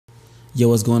Yo,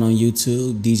 what's going on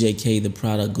YouTube? DJ K, the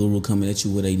product guru, coming at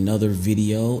you with another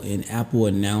video. And Apple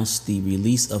announced the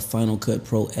release of Final Cut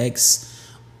Pro X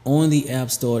on the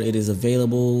App Store. It is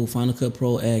available, Final Cut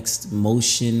Pro X,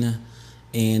 Motion,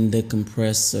 and the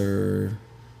Compressor.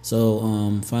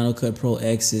 So Final Cut Pro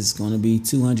X is going to be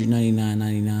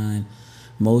 $299.99.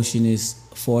 Motion is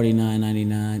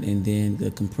 $49.99, and then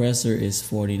the Compressor is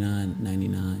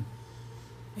 $49.99.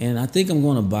 And I think I'm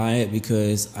going to buy it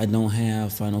because I don't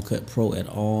have Final Cut Pro at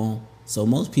all. So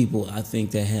most people, I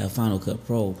think, that have Final Cut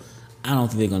Pro, I don't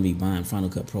think they're going to be buying Final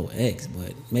Cut Pro X,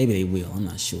 but maybe they will. I'm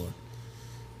not sure.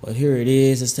 But here it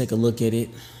is. Let's take a look at it.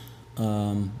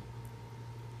 I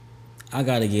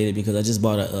got to get it because I just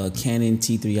bought a Canon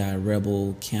T3i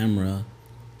Rebel camera,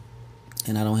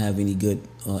 and I don't have any good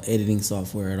editing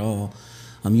software at all.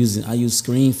 I use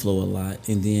ScreenFlow a lot,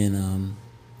 and then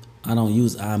I don't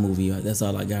use iMovie. That's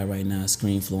all I got right now,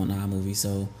 ScreenFlow and iMovie.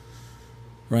 So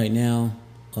right now,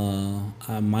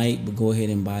 I might go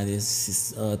ahead and buy this.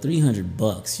 It's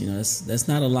 $300. You know, that's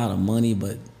not a lot of money,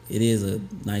 but it is a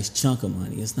nice chunk of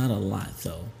money. It's not a lot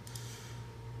though.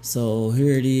 So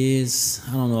here it is.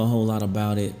 I don't know a whole lot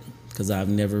about it because I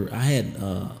had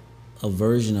a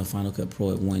version of Final Cut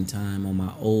Pro at one time on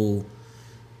my old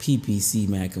PPC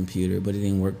Mac computer, but it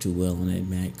didn't work too well on that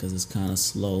Mac because it's kind of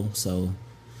slow. So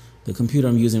the computer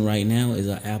I'm using right now is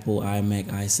an Apple iMac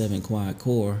i7 quad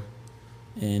core,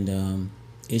 and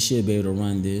it should be able to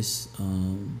run this.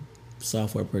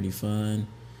 Software pretty fine,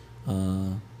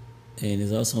 and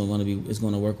it's also going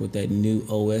to work with that new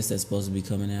OS that's supposed to be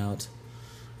coming out.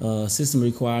 System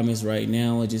requirements right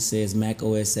now, it just says Mac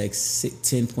OS X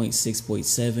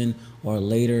 10.6.7 or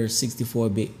later,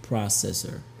 64-bit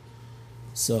processor.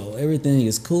 So everything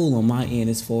is cool on my end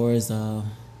as far as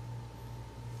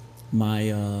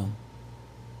my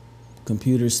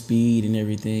computer speed and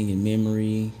everything and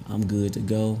memory. I'm good to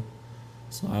go.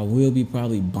 So I will be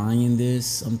probably buying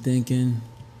this, I'm thinking.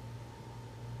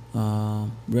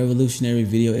 Revolutionary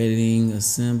video editing,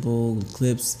 assemble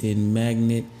clips in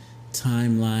magnet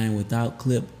timeline without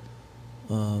clip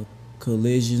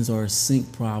collisions or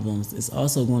sync problems. It's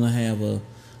also going to have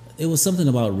it was something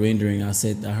about rendering. I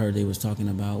heard they was talking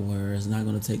about where it's not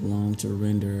going to take long to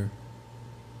render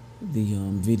the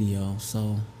video.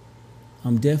 So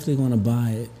I'm definitely going to buy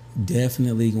it.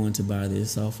 Definitely going to buy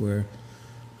this software.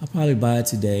 I'll probably buy it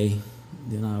today,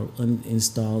 then I'll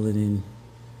uninstall it and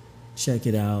check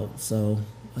it out. So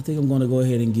I think I'm going to go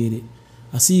ahead and get it.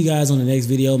 I'll see you guys on the next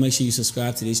video. Make sure you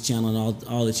subscribe to this channel and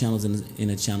all the channels in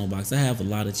the channel box. I have a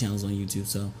lot of channels on YouTube,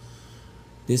 so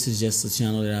this is just a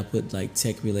channel that I put like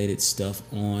tech related stuff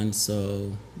on.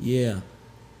 So yeah,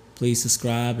 please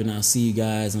subscribe, and I'll see you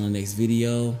guys on the next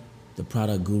video. The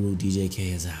product guru DJ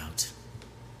K is out.